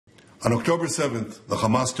On October 7th, the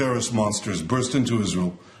Hamas terrorist monsters burst into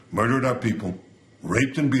Israel, murdered our people,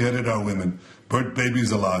 raped and beheaded our women, burnt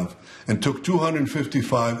babies alive, and took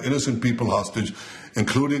 255 innocent people hostage,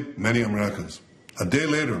 including many Americans. A day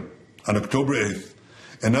later, on October 8th,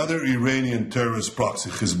 another Iranian terrorist proxy,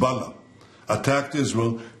 Hezbollah, attacked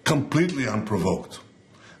Israel completely unprovoked.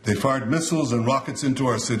 They fired missiles and rockets into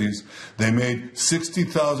our cities. They made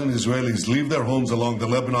 60,000 Israelis leave their homes along the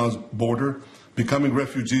Lebanon border, becoming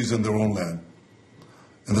refugees in their own land.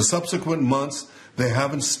 In the subsequent months, they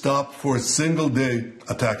haven't stopped for a single day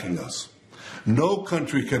attacking us. No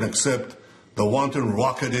country can accept the wanton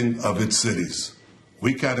rocketing of its cities.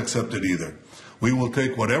 We can't accept it either. We will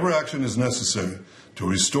take whatever action is necessary to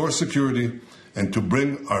restore security and to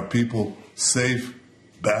bring our people safe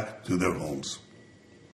back to their homes.